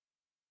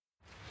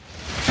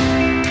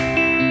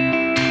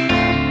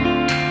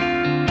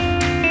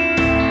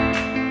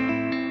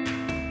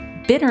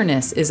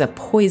Bitterness is a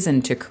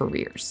poison to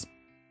careers.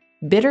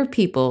 Bitter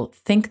people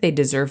think they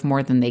deserve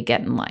more than they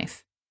get in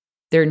life.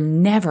 They're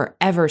never,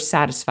 ever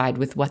satisfied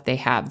with what they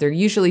have. They're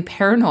usually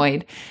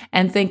paranoid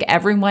and think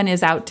everyone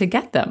is out to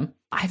get them.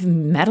 I've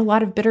met a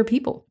lot of bitter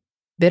people.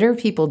 Bitter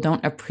people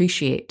don't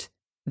appreciate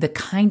the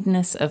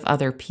kindness of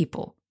other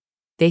people.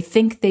 They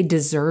think they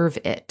deserve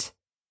it.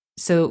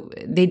 So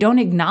they don't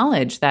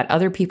acknowledge that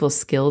other people's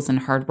skills and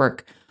hard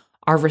work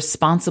are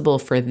responsible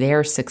for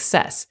their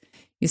success.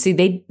 You see,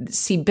 they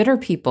see bitter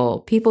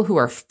people who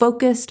are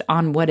focused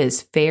on what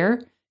is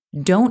fair,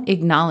 don't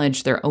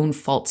acknowledge their own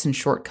faults and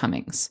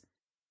shortcomings.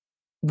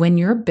 When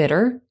you're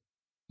bitter,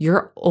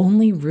 you're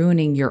only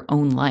ruining your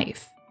own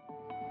life.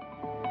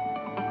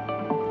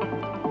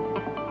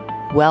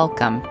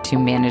 Welcome to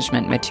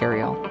Management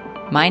Material.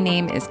 My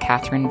name is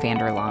Catherine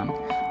Vanderlaan.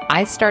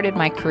 I started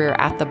my career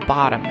at the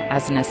bottom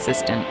as an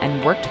assistant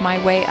and worked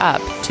my way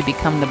up to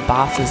become the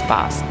boss's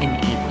boss in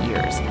 8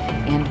 years.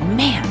 And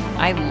man,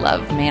 I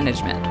love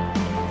management.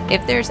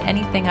 If there's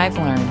anything I've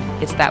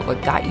learned, it's that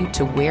what got you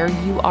to where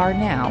you are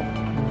now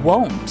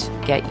won't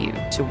get you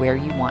to where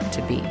you want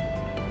to be.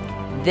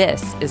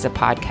 This is a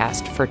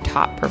podcast for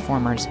top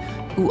performers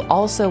who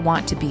also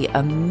want to be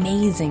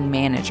amazing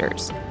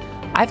managers.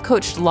 I've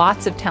coached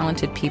lots of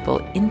talented people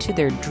into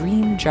their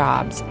dream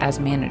jobs as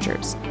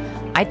managers.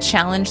 I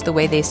challenge the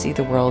way they see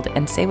the world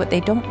and say what they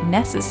don't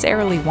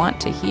necessarily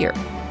want to hear.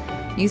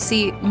 You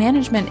see,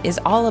 management is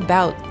all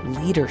about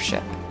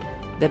leadership.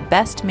 The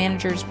best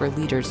managers were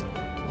leaders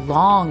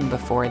long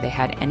before they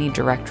had any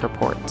direct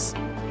reports.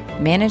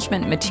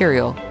 Management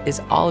Material is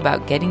all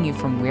about getting you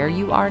from where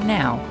you are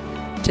now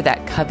to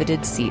that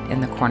coveted seat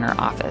in the corner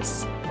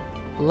office.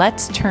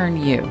 Let's turn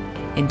you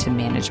into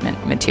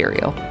management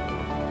material.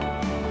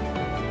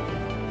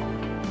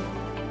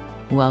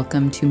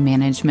 Welcome to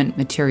Management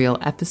Material,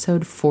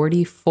 episode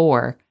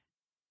 44.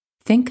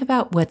 Think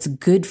about what's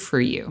good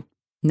for you,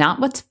 not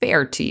what's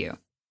fair to you.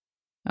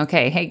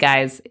 Okay, hey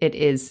guys, it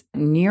is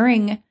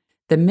nearing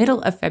the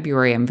middle of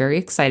February. I'm very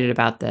excited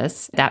about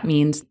this. That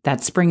means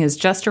that spring is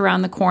just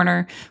around the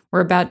corner. We're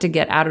about to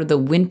get out of the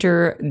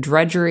winter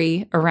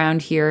drudgery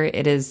around here.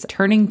 It is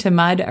turning to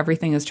mud.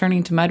 Everything is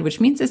turning to mud, which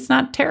means it's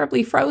not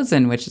terribly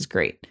frozen, which is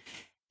great.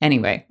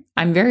 Anyway,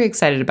 I'm very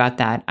excited about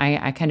that.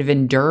 I kind of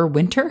endure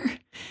winter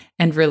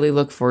and really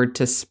look forward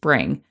to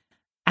spring.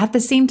 At the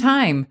same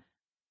time,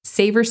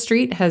 Savor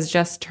Street has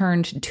just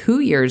turned 2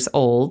 years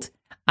old.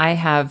 I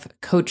have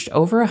coached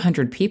over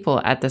 100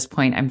 people at this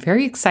point. I'm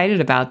very excited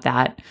about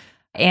that.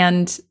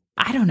 And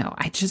I don't know,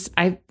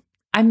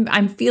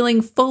 I'm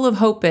feeling full of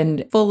hope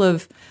and full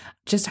of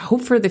just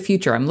hope for the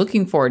future. I'm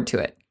looking forward to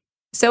it.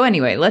 So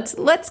anyway,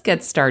 let's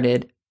get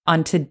started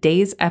on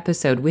today's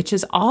episode, which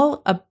is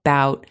all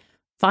about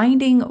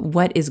finding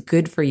what is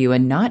good for you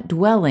and not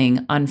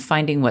dwelling on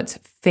finding what's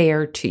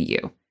fair to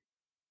you.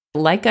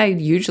 Like I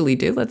usually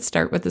do, let's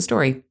start with the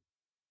story.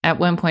 At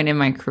one point in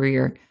my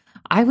career,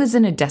 I was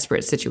in a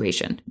desperate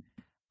situation.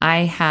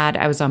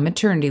 I was on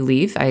maternity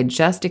leave. I had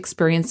just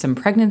experienced some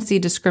pregnancy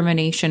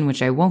discrimination,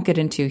 which I won't get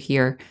into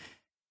here.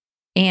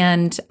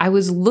 And I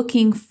was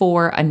looking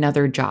for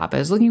another job. I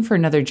was looking for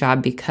another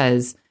job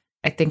because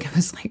I think I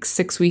was like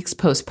 6 weeks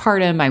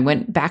postpartum. I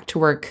went back to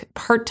work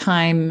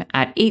part-time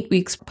at 8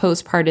 weeks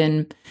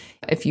postpartum.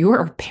 If you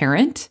are a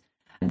parent,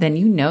 then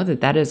you know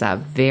that is a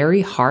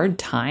very hard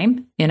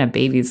time in a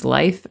baby's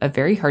life, a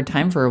very hard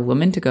time for a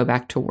woman to go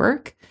back to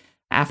work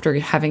after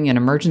having an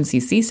emergency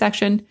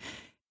C-section.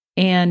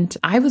 And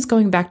I was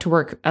going back to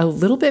work a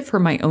little bit for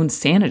my own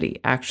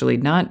sanity, actually,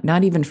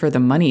 not even for the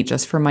money,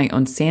 just for my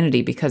own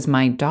sanity, because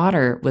my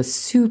daughter was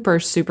super,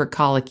 super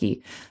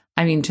colicky.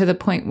 I mean, to the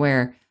point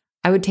where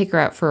I would take her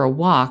out for a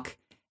walk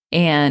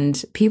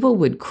and people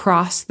would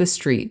cross the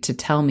street to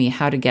tell me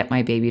how to get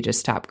my baby to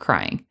stop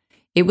crying.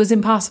 It was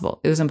impossible.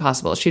 It was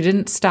impossible. She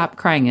didn't stop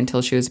crying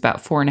until she was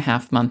about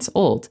 4.5 months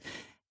old.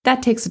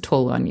 That takes a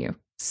toll on you.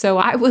 So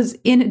I was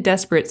in a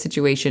desperate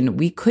situation.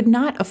 We could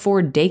not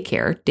afford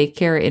daycare.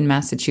 Daycare in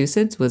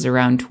Massachusetts was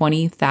around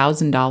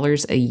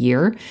 $20,000 a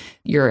year.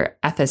 Your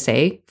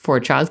FSA for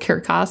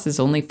childcare costs is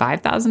only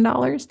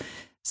 $5,000.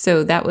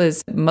 So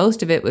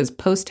most of it was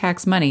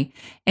post-tax money,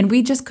 and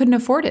we just couldn't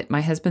afford it.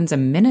 My husband's a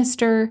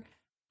minister.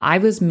 I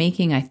was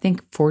making, I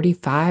think,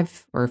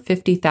 $45,000 or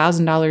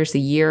 $50,000 a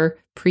year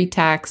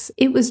pre-tax.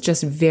 It was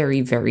just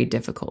very, very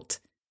difficult.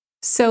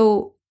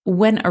 So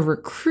when a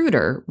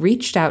recruiter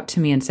reached out to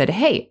me and said,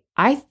 "Hey,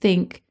 I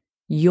think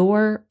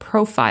your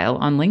profile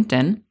on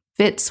LinkedIn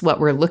fits what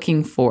we're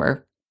looking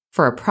for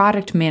a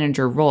product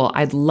manager role.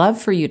 I'd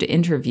love for you to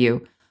interview."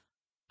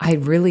 I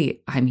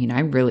really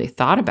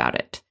thought about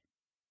it.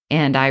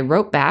 And I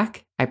wrote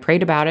back, I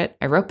prayed about it.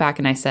 I wrote back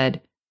and I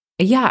said,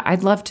 "Yeah,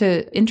 I'd love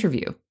to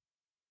interview.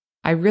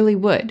 I really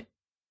would."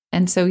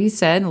 And so he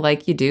said,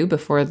 like you do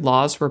before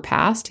laws were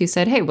passed, he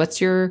said, "Hey,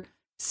 what's your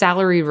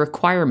salary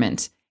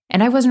requirement?"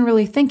 And I wasn't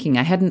really thinking.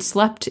 I hadn't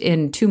slept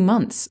in 2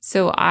 months.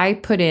 So I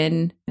put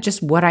in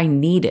just what I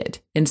needed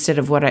instead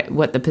of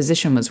what the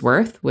position was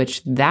worth,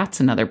 which that's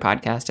another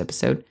podcast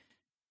episode.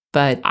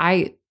 But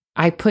I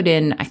I put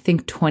in, I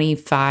think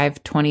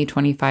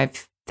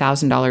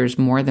 $25,000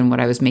 more than what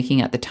I was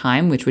making at the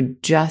time, which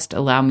would just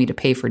allow me to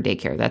pay for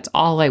daycare. That's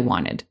all I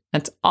wanted.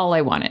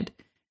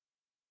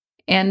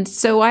 And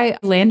so I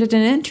landed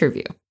an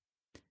interview.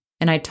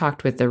 And I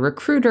talked with the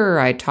recruiter,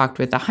 I talked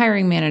with the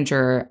hiring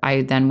manager.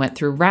 I then went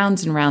through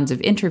rounds and rounds of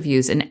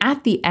interviews. And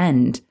at the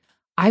end,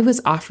 I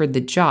was offered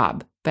the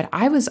job, but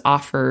I was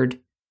offered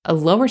a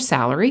lower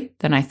salary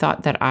than I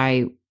thought that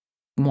I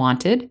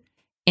wanted.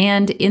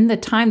 And in the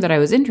time that I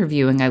was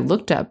interviewing, I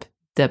looked up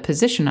the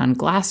position on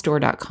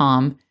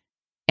Glassdoor.com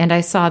and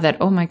I saw that,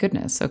 oh my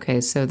goodness,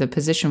 okay, so the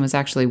position was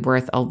actually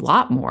worth a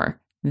lot more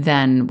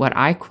than what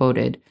I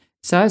quoted.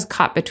 So I was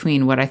caught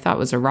between what I thought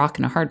was a rock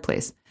and a hard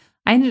place.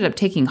 I ended up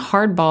taking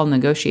hardball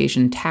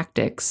negotiation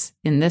tactics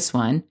in this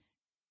one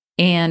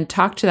and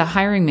talked to the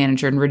hiring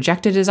manager and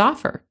rejected his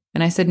offer.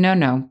 And I said,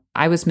 no,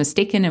 I was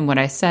mistaken in what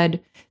I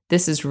said.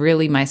 This is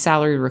really my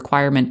salary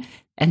requirement.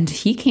 And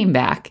he came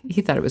back.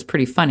 He thought it was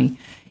pretty funny.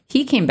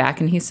 He came back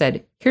and he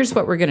said, here's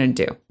what we're going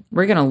to do.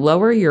 We're going to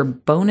lower your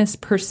bonus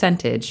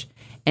percentage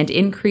and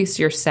increase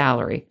your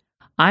salary.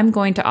 I'm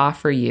going to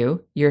offer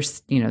you your,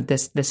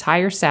 this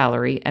higher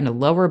salary and a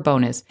lower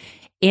bonus,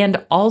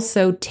 and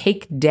also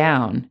take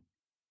down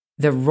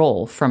the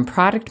role from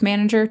product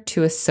manager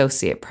to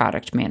associate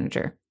product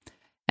manager.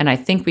 And I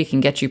think we can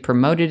get you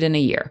promoted in a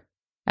year.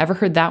 Ever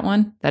heard that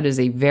one? That is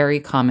a very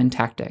common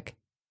tactic.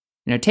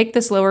 Take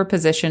this lower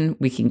position.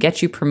 We can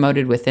get you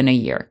promoted within a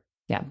year.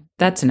 Yeah,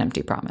 that's an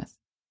empty promise.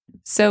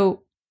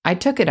 So I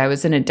took it. I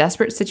was in a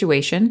desperate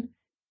situation.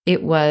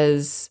 It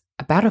was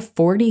about a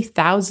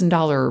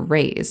 $40,000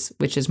 raise,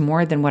 which is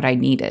more than what I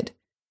needed.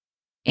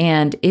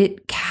 And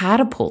it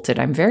catapulted,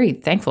 I'm very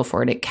thankful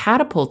for it. It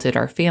catapulted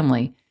our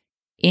family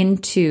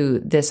into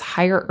this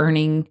higher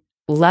earning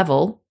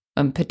level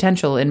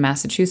potential in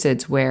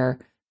Massachusetts where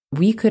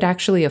we could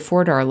actually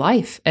afford our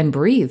life and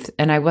breathe.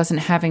 And I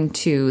wasn't having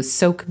to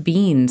soak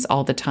beans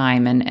all the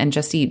time and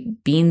just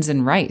eat beans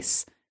and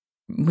rice.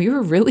 We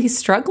were really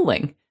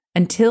struggling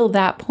until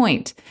that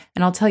point.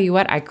 And I'll tell you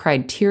what, I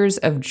cried tears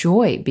of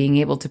joy being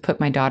able to put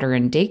my daughter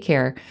in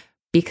daycare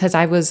because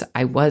I was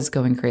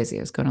going crazy.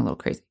 I was going a little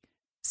crazy.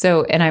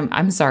 So, and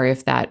I'm sorry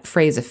if that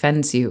phrase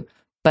offends you,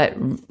 but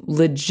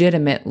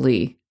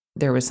legitimately,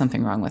 there was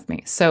something wrong with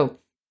me. So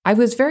I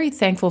was very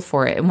thankful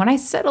for it. And when I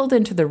settled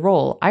into the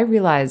role, I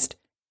realized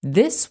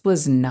this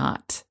was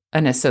not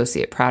an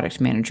associate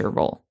product manager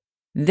role.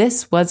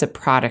 This was a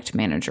product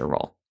manager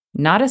role,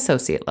 not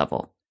associate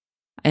level.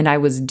 And I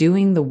was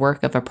doing the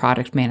work of a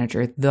product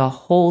manager the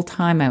whole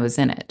time I was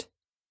in it.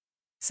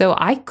 So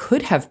I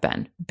could have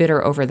been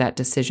bitter over that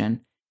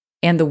decision.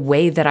 And the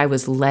way that I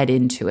was led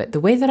into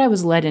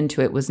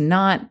it, was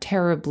not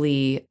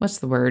terribly,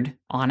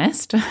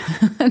 honest.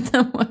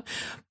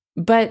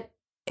 But,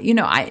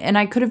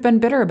 I could have been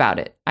bitter about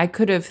it. I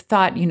could have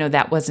thought,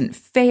 that wasn't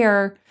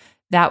fair.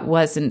 That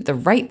wasn't the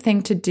right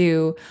thing to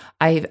do.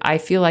 I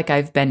feel like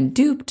I've been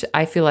duped.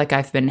 I feel like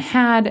I've been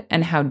had.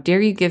 And how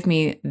dare you give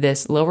me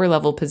this lower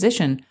level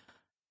position?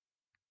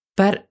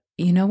 But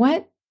you know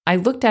what? I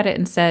looked at it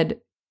and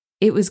said,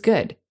 it was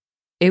good.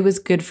 It was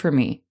good for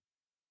me.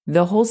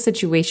 The whole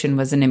situation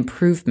was an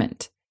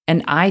improvement,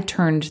 and I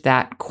turned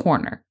that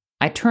corner.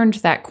 I turned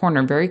that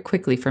corner very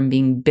quickly from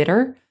being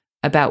bitter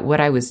about what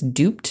I was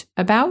duped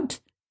about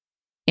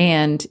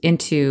and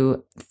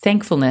into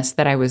thankfulness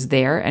that I was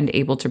there and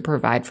able to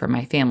provide for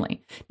my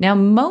family. Now,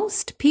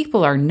 most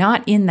people are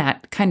not in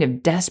that kind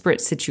of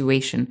desperate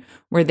situation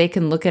where they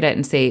can look at it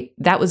and say,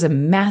 that was a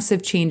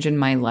massive change in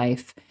my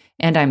life,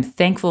 and I'm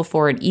thankful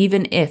for it,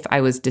 even if I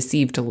was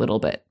deceived a little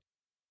bit.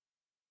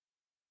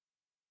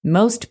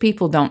 Most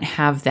people don't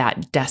have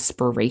that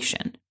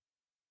desperation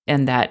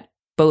and that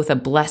both a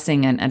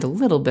blessing and a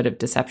little bit of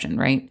deception,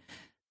 right?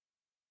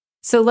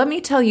 So let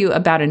me tell you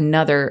about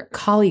another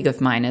colleague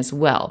of mine as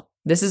well.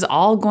 This is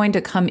all going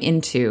to come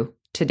into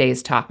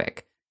today's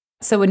topic.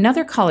 So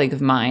another colleague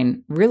of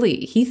mine,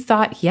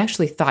 he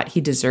actually thought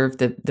he deserved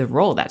the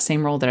role, that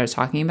same role that I was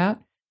talking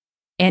about.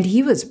 And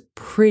he was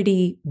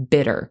pretty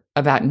bitter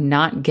about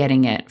not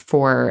getting it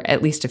for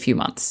at least a few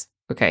months.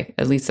 Okay,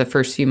 at least the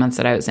first few months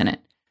that I was in it.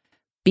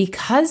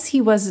 Because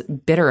he was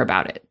bitter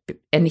about it,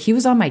 and he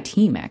was on my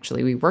team,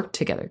 actually, we worked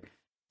together.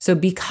 So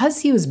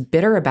because he was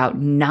bitter about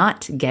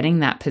not getting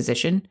that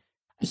position,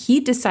 he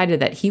decided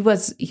that he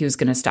was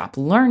going to stop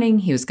learning,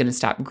 he was going to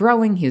stop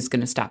growing, he was going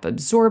to stop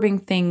absorbing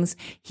things.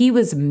 He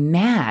was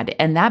mad,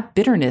 and that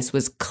bitterness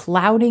was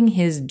clouding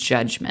his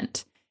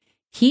judgment.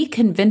 He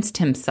convinced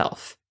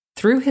himself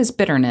through his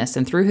bitterness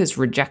and through his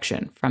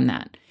rejection from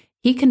that,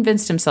 he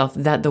convinced himself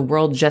that the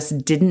world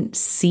just didn't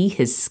see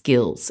his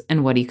skills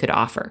and what he could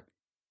offer.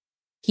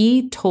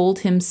 He told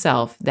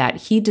himself that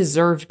he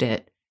deserved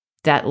it,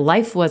 that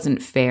life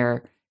wasn't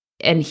fair,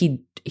 and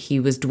he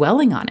was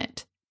dwelling on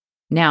it.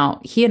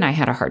 Now, he and I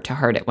had a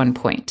heart-to-heart at one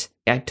point.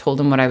 I told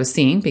him what I was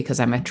seeing because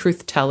I'm a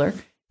truth teller,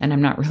 and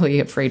I'm not really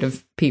afraid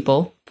of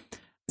people.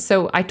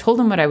 So I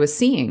told him what I was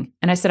seeing,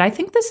 and I said, I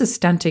think this is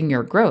stunting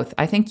your growth.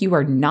 I think you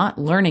are not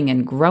learning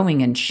and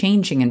growing and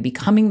changing and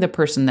becoming the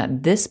person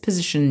that this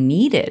position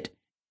needed.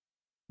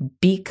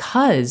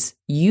 because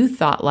you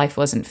thought life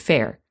wasn't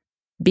fair,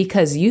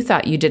 because you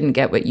thought you didn't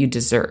get what you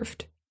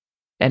deserved.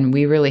 And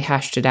we really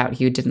hashed it out.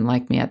 He didn't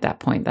like me at that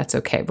point. That's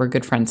okay. We're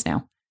good friends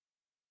now.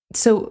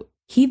 So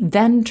he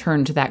then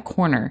turned that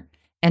corner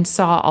and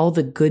saw all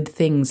the good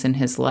things in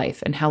his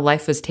life and how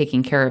life was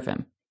taking care of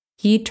him.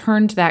 He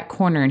turned that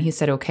corner and he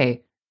said,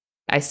 okay,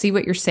 I see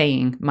what you're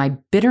saying. My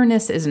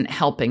bitterness isn't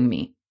helping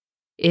me.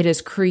 It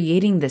is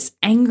creating this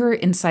anger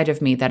inside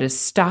of me that is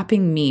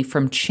stopping me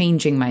from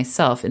changing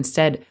myself.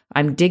 Instead,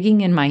 I'm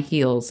digging in my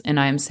heels and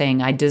I'm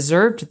saying, I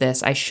deserved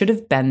this. I should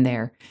have been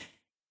there.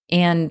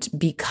 And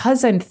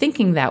because I'm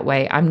thinking that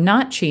way, I'm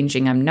not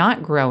changing. I'm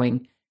not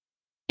growing.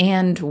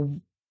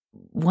 And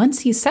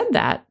once he said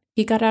that,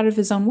 he got out of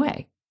his own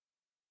way.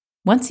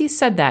 Once he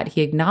said that,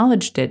 he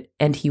acknowledged it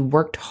and he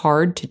worked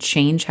hard to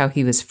change how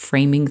he was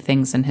framing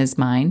things in his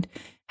mind,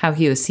 how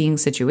he was seeing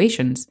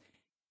situations.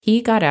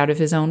 He got out of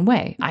his own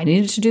way. I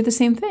needed to do the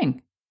same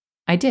thing.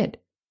 I did.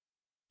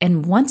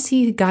 And once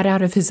he got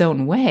out of his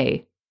own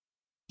way,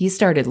 he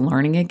started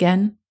learning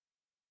again.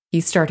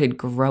 He started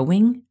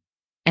growing.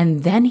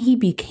 And then he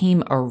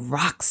became a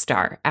rock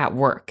star at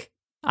work.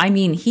 I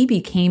mean, he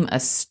became a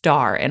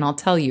star. And I'll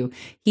tell you,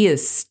 he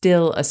is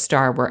still a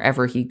star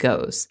wherever he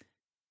goes.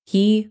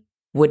 He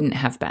wouldn't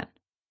have been.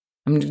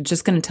 I'm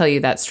just going to tell you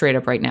that straight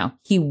up right now.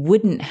 He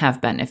wouldn't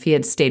have been if he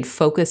had stayed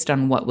focused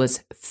on what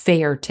was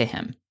fair to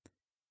him.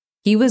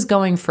 He was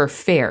going for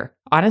fair.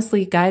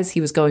 Honestly, guys, he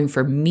was going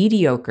for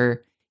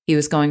mediocre. He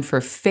was going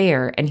for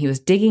fair, and he was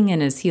digging in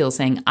his heels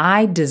saying,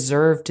 I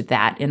deserved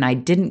that and I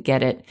didn't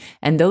get it.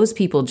 And those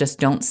people just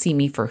don't see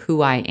me for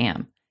who I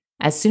am.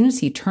 As soon as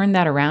he turned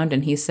that around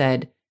and he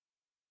said,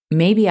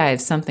 maybe I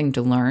have something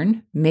to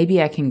learn.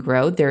 Maybe I can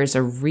grow. There is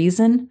a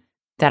reason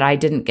that I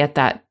didn't get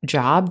that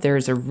job.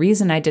 There's a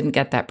reason I didn't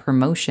get that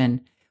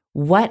promotion.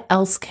 What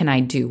else can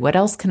I do? What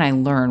else can I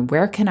learn?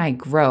 Where can I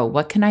grow?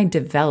 What can I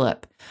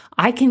develop?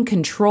 I can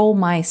control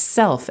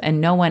myself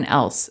and no one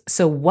else.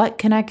 So what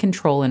can I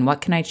control and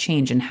what can I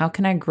change and how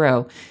can I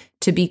grow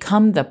to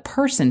become the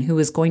person who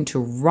is going to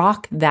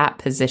rock that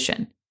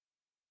position?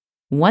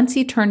 Once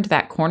he turned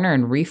that corner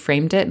and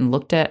reframed it and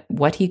looked at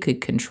what he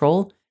could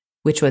control,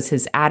 which was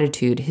his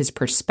attitude, his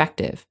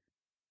perspective,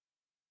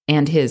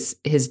 and his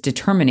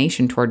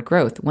determination toward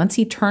growth, once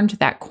he turned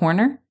that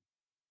corner,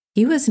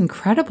 he was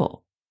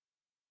incredible.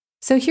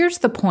 So here's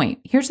the point.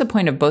 Here's the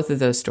point of both of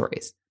those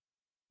stories.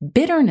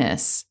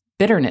 Bitterness,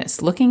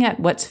 looking at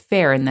what's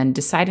fair and then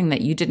deciding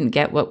that you didn't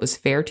get what was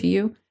fair to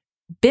you,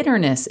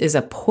 bitterness is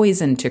a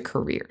poison to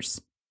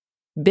careers.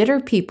 Bitter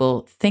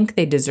people think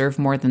they deserve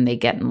more than they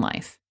get in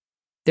life.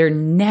 They're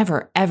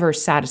never, ever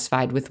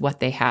satisfied with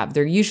what they have.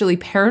 They're usually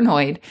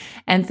paranoid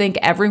and think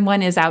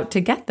everyone is out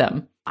to get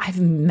them. I've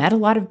met a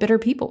lot of bitter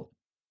people.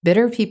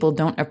 Bitter people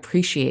don't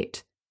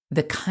appreciate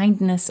the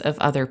kindness of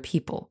other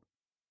people.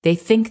 They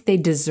think they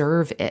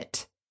deserve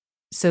it.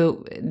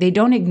 So they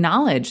don't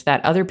acknowledge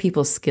that other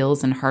people's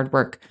skills and hard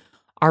work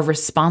are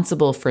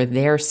responsible for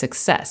their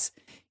success.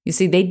 You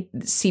see, they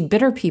see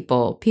bitter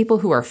people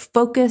who are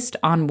focused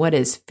on what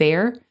is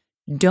fair,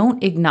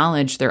 don't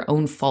acknowledge their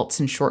own faults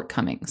and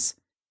shortcomings.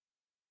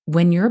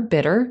 When you're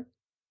bitter,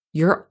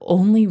 you're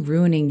only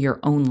ruining your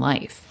own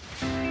life.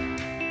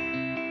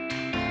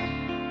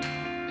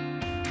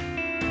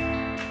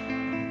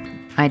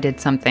 I did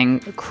something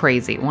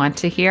crazy. Want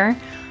to hear?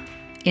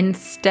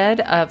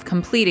 Instead of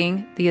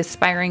completing the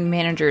Aspiring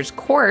Managers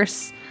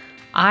course,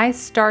 I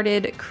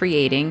started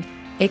creating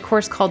a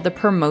course called the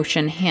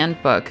Promotion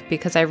Handbook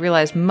because I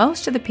realized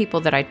most of the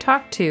people that I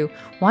talked to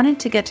wanted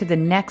to get to the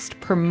next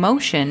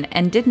promotion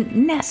and didn't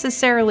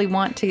necessarily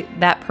want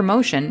that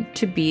promotion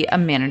to be a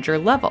manager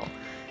level.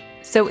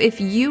 So if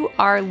you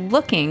are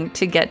looking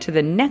to get to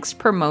the next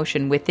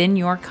promotion within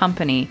your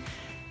company,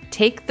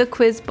 take the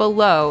quiz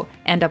below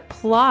and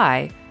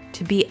apply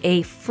to be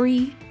a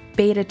free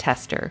beta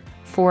tester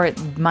for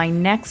my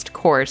next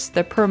course,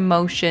 the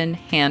Promotion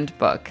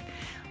Handbook.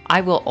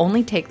 I will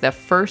only take the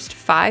first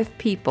 5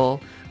 people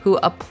who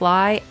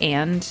apply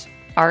and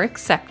are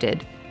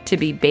accepted to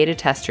be beta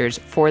testers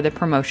for the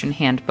Promotion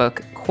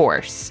Handbook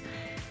course.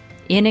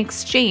 In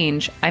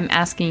exchange, I'm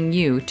asking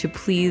you to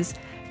please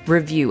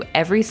review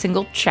every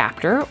single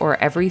chapter or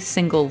every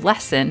single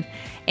lesson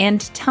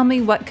and tell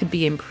me what could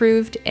be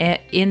improved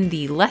in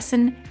the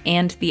lesson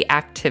and the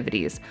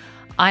activities.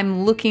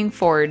 I'm looking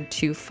forward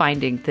to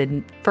finding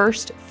the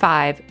first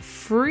 5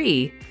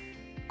 free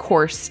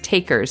course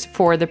takers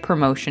for the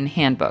Promotion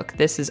Handbook.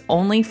 This is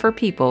only for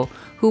people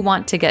who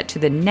want to get to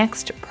the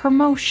next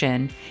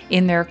promotion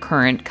in their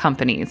current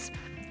companies.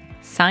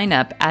 Sign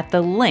up at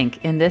the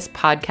link in this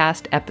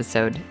podcast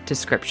episode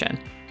description.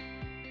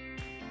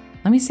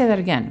 Let me say that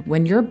again.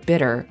 When you're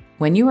bitter,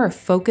 when you are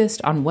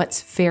focused on what's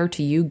fair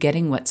to you,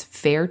 getting what's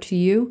fair to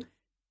you,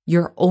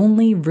 you're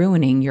only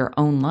ruining your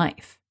own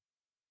life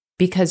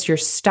because you're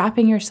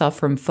stopping yourself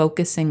from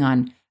focusing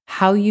on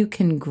how you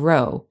can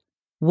grow,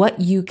 what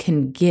you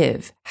can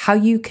give, how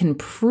you can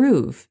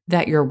prove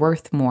that you're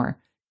worth more.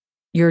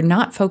 You're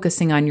not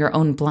focusing on your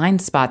own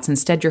blind spots.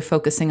 Instead, you're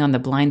focusing on the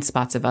blind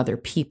spots of other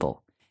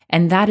people.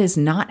 And that is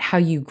not how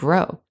you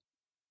grow.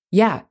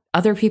 Yeah,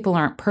 other people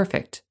aren't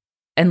perfect,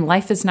 and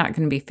life is not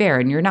going to be fair,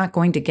 and you're not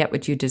going to get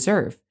what you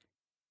deserve.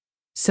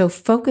 So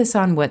focus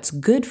on what's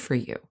good for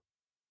you.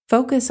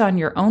 Focus on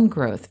your own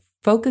growth.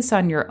 Focus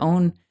on your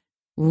own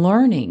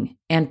learning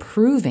and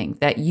proving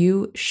that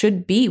you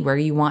should be where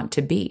you want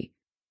to be.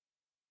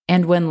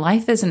 And when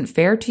life isn't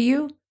fair to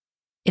you,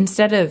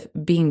 instead of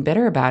being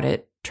bitter about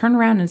it, turn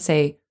around and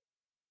say,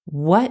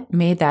 what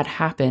made that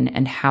happen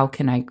and how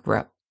can I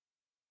grow?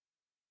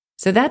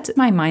 So that's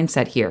my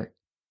mindset here.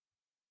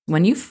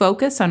 When you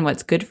focus on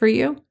what's good for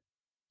you,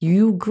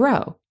 you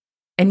grow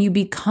and you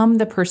become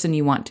the person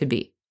you want to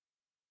be.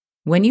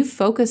 When you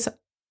focus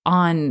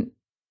on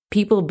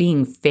people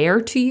being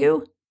fair to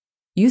you,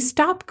 you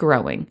stop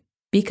growing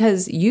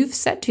because you've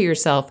said to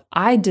yourself,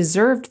 I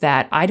deserved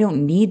that. I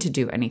don't need to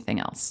do anything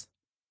else.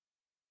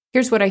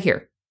 Here's what I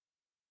hear.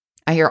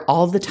 I hear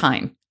all the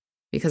time,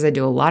 because I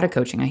do a lot of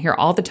coaching, I hear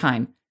all the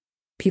time,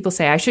 people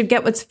say, I should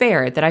get what's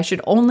fair, that I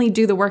should only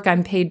do the work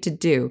I'm paid to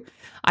do.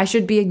 I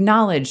should be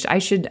acknowledged. I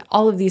should,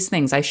 all of these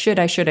things. I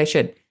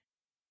should.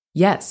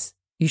 Yes,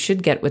 you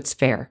should get what's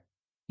fair.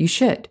 You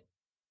should.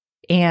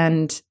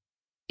 And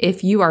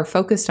if you are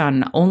focused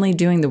on only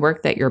doing the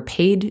work that you're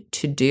paid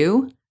to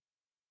do,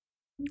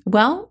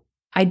 well,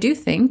 I do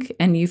think,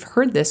 and you've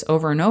heard this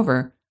over and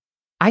over,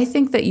 I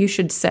think that you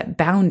should set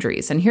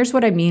boundaries. And here's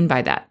what I mean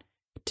by that.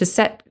 To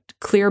set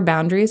clear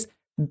boundaries,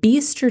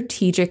 be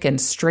strategic and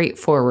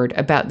straightforward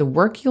about the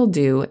work you'll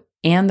do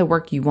and the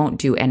work you won't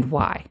do and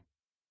why.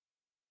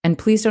 And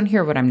please don't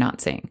hear what I'm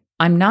not saying.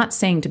 I'm not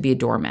saying to be a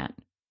doormat.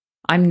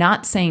 I'm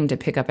not saying to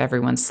pick up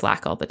everyone's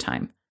slack all the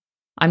time.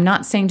 I'm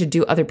not saying to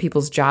do other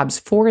people's jobs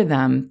for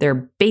them, their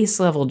base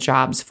level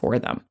jobs for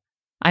them.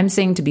 I'm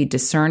saying to be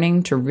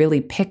discerning, to really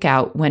pick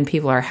out when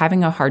people are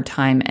having a hard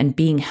time and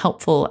being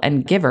helpful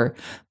and giver,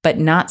 but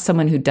not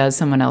someone who does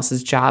someone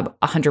else's job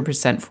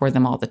 100% for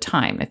them all the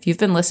time. If you've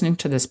been listening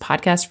to this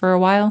podcast for a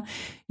while,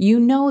 you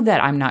know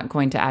that I'm not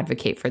going to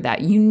advocate for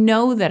that. You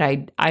know that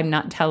I'm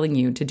not telling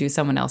you to do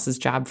someone else's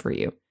job for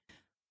you.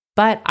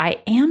 But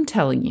I am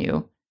telling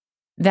you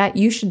that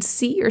you should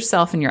see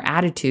yourself and your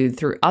attitude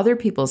through other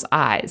people's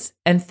eyes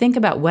and think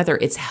about whether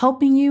it's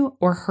helping you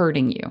or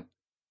hurting you.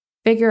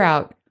 Figure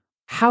out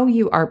how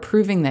you are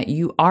proving that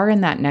you are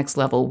in that next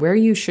level, where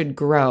you should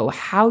grow,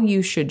 how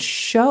you should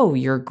show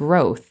your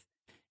growth,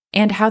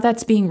 and how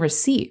that's being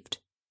received.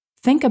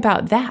 Think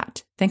about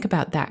that. Think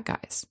about that,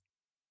 guys.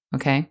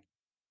 Okay?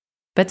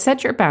 But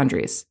set your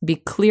boundaries. Be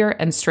clear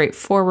and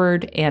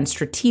straightforward and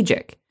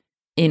strategic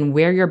in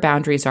where your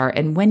boundaries are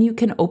and when you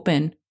can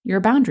open your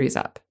boundaries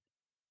up.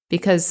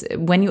 Because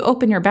when you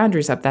open your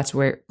boundaries up, that's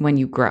when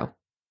you grow.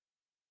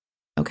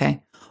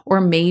 Okay? Or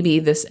maybe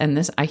this,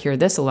 I hear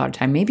this a lot of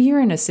time, maybe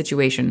you're in a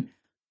situation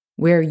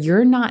where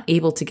you're not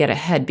able to get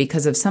ahead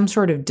because of some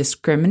sort of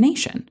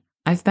discrimination.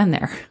 I've been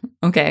there,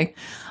 okay?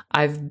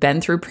 I've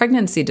been through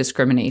pregnancy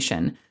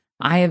discrimination.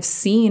 I have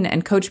seen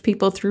and coached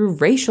people through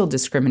racial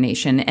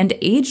discrimination and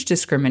age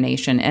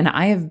discrimination. And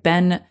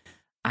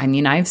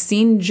I've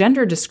seen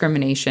gender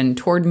discrimination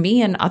toward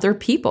me and other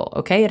people,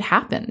 okay? It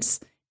happens.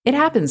 It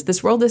happens.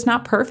 This world is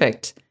not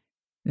perfect.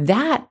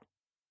 That,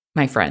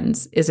 my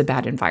friends, is a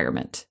bad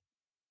environment.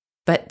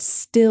 But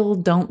still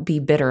don't be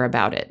bitter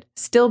about it.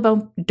 Still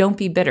don't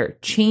be bitter.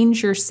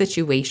 Change your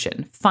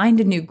situation. Find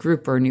a new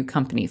group or a new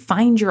company.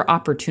 Find your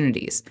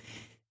opportunities.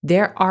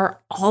 There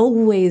are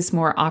always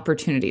more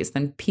opportunities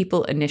than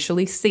people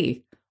initially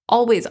see.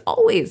 Always,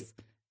 always.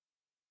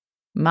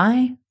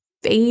 My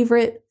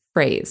favorite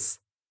phrase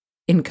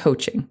in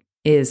coaching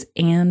is,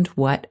 and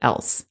what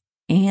else?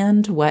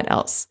 And what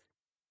else?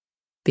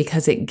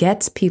 Because it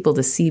gets people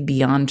to see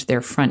beyond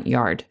their front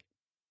yard.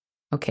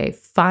 Okay,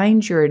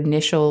 find your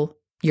additional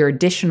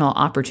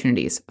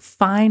opportunities.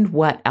 Find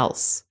what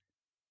else.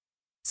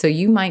 So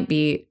you might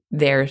be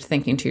there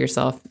thinking to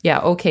yourself, yeah,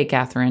 okay,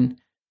 Catherine,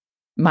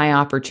 my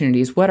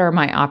opportunities. What are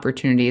my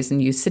opportunities?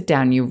 And you sit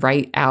down, you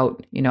write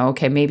out,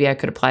 okay, maybe I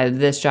could apply to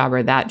this job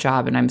or that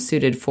job, and I'm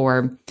suited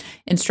for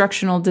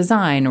instructional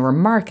design or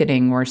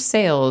marketing or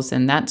sales,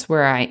 and that's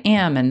where I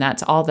am, and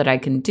that's all that I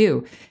can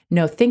do.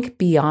 No, think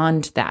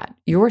beyond that.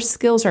 Your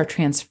skills are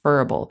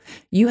transferable.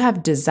 You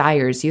have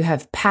desires, you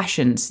have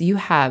passions, you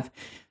have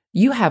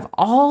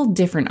all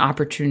different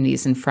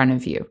opportunities in front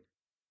of you.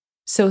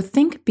 So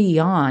think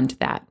beyond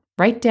that.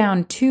 Write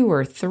down 2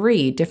 or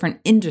 3 different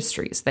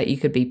industries that you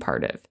could be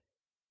part of.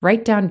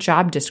 Write down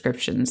job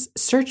descriptions.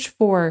 Search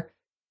for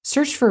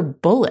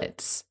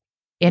bullets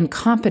and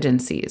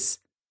competencies,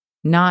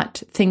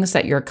 not things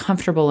that you're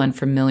comfortable and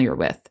familiar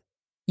with.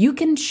 You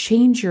can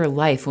change your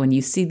life when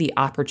you see the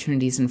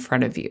opportunities in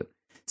front of you.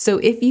 So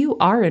if you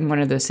are in one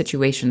of those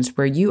situations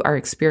where you are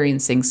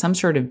experiencing some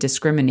sort of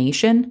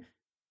discrimination,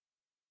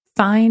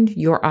 find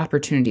your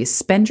opportunities.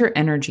 Spend your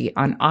energy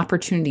on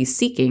opportunity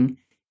seeking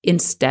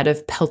instead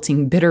of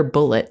pelting bitter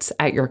bullets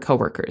at your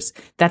coworkers.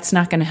 That's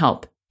not going to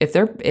help.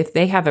 If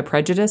they have a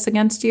prejudice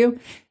against you,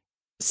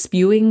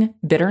 spewing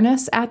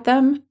bitterness at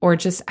them or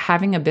just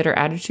having a bitter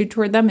attitude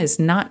toward them is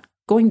not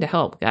going to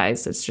help,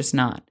 guys. It's just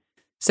not.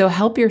 So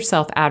help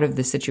yourself out of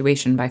the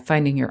situation by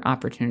finding your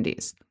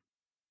opportunities.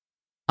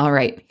 All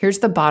right, here's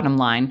the bottom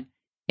line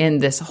in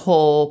this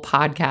whole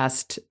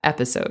podcast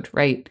episode,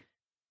 right?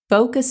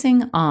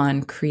 Focusing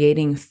on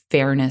creating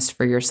fairness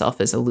for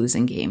yourself is a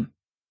losing game.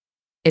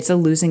 It's a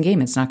losing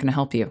game. It's not going to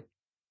help you.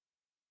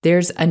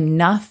 There's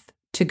enough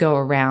to go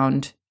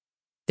around.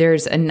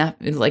 There's enough,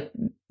 like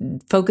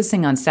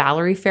focusing on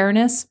salary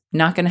fairness,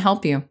 not going to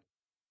help you.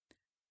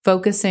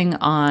 Focusing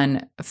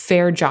on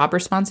fair job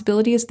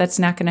responsibilities, that's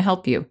not going to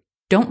help you.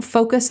 Don't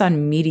focus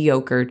on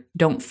mediocre.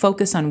 Don't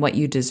focus on what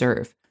you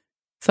deserve.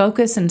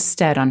 Focus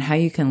instead on how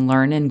you can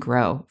learn and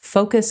grow.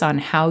 Focus on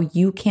how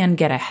you can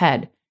get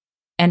ahead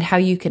and how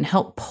you can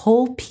help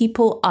pull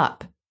people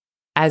up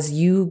as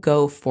you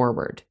go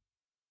forward.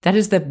 That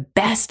is the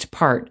best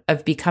part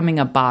of becoming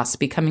a boss,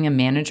 becoming a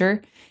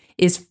manager,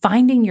 is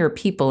finding your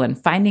people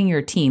and finding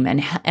your team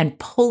and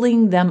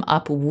pulling them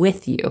up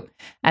with you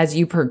as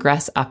you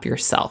progress up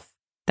yourself.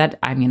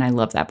 I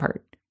love that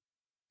part.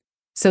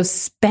 So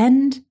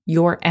spend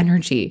your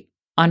energy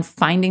on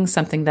finding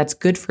something that's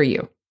good for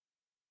you.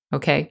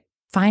 Okay?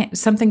 Find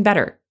something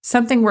better,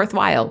 something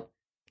worthwhile.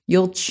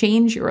 You'll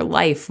change your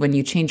life when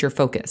you change your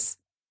focus.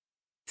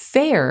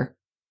 Fair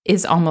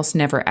is almost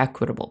never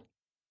equitable.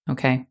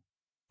 Okay?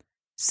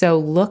 So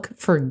look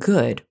for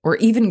good or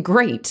even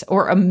great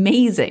or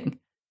amazing.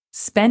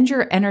 Spend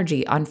your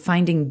energy on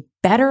finding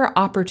better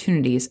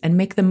opportunities and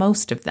make the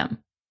most of them.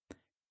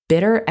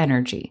 Bitter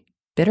energy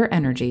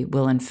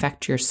will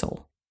infect your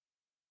soul.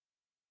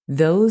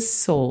 Those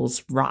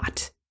souls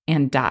rot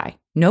and die.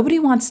 Nobody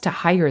wants to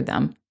hire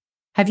them.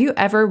 Have you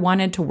ever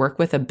wanted to work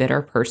with a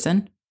bitter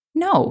person?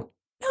 No.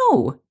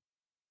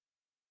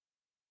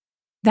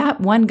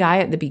 That one guy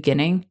at the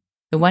beginning,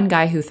 the one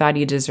guy who thought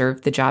he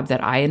deserved the job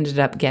that I ended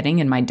up getting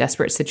in my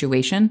desperate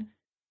situation,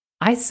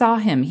 I saw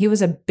him. He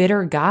was a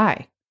bitter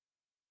guy.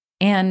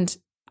 And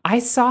I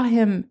saw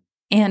him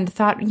and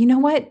thought, you know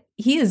what?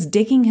 He is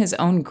digging his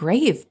own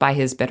grave by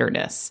his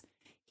bitterness.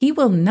 He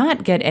will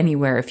not get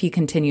anywhere if he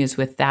continues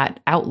with that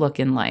outlook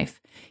in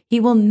life. He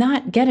will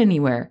not get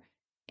anywhere.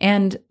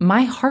 And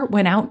my heart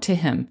went out to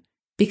him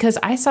because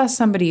I saw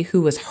somebody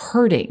who was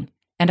hurting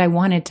and I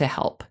wanted to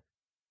help.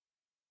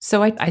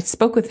 So I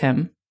spoke with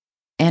him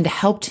and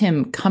helped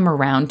him come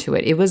around to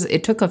it.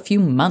 It took a few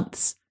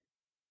months,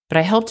 but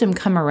I helped him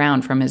come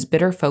around from his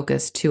bitter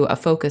focus to a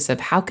focus of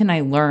how can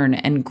I learn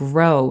and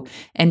grow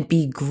and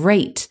be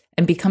great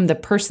and become the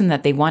person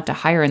that they want to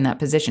hire in that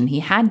position.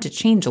 He had to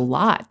change a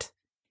lot.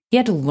 He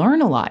had to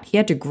learn a lot. He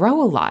had to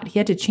grow a lot. He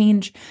had to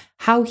change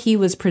how he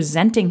was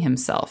presenting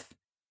himself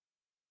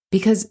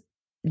because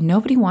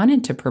nobody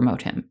wanted to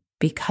promote him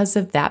because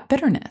of that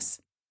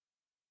bitterness.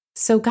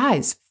 So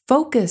guys,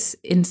 focus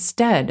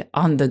instead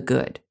on the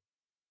good.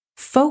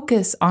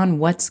 Focus on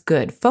what's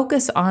good.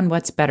 Focus on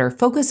what's better.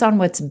 Focus on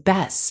what's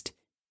best,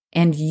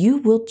 and you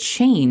will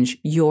change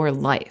your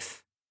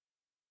life.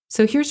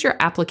 So here's your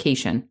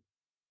application.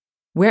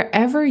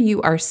 Wherever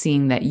you are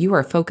seeing that you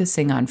are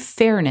focusing on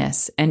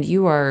fairness and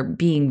you are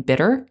being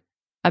bitter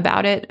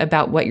about it,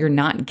 about what you're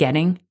not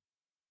getting,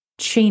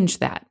 change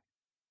that.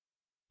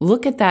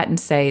 Look at that and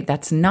say,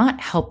 that's not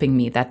helping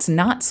me. That's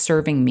not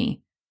serving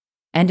me.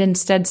 And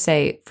instead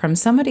say, from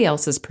somebody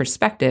else's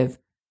perspective,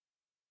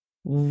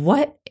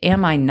 what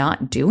am I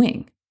not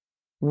doing?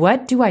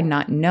 What do I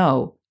not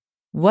know?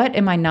 What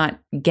am I not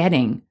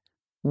getting?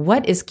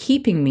 What is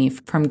keeping me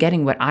from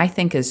getting what I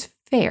think is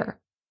fair?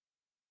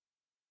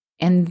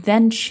 And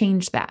then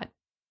change that.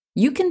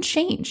 You can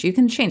change.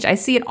 I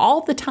see it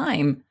all the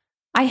time.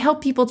 I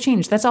help people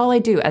change. That's all I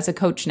do as a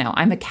coach now.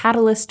 I'm a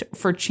catalyst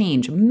for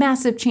change,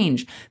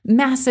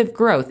 massive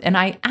growth, and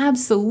I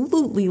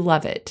absolutely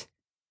love it.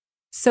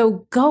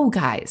 So go,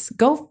 guys,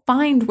 go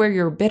find where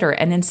you're bitter.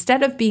 And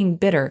instead of being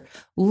bitter,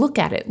 look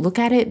at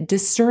it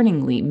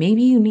discerningly.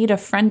 Maybe you need a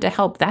friend to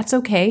help. That's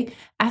okay.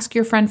 Ask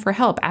your friend for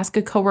help. Ask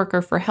a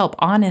coworker for help,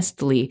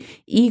 honestly,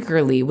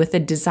 eagerly, with a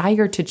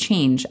desire to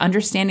change,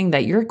 understanding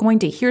that you're going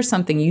to hear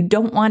something you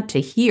don't want to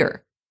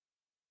hear.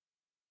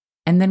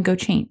 And then go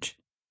change.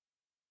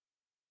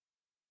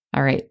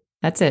 All right,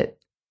 that's it.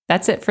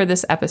 That's it for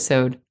this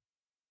episode.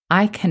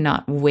 I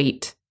cannot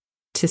wait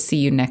to see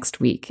you next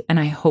week, and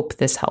I hope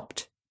this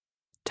helped.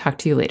 Talk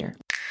to you later.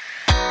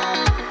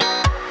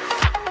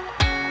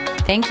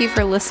 Thank you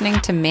for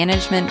listening to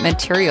Management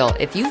Material.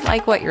 If you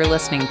like what you're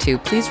listening to,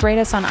 please rate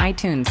us on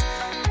iTunes.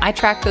 I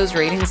track those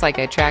ratings like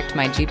I tracked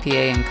my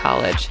GPA in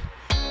college.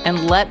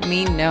 And let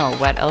me know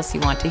what else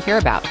you want to hear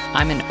about.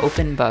 I'm an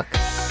open book.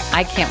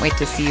 I can't wait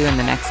to see you in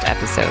the next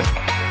episode.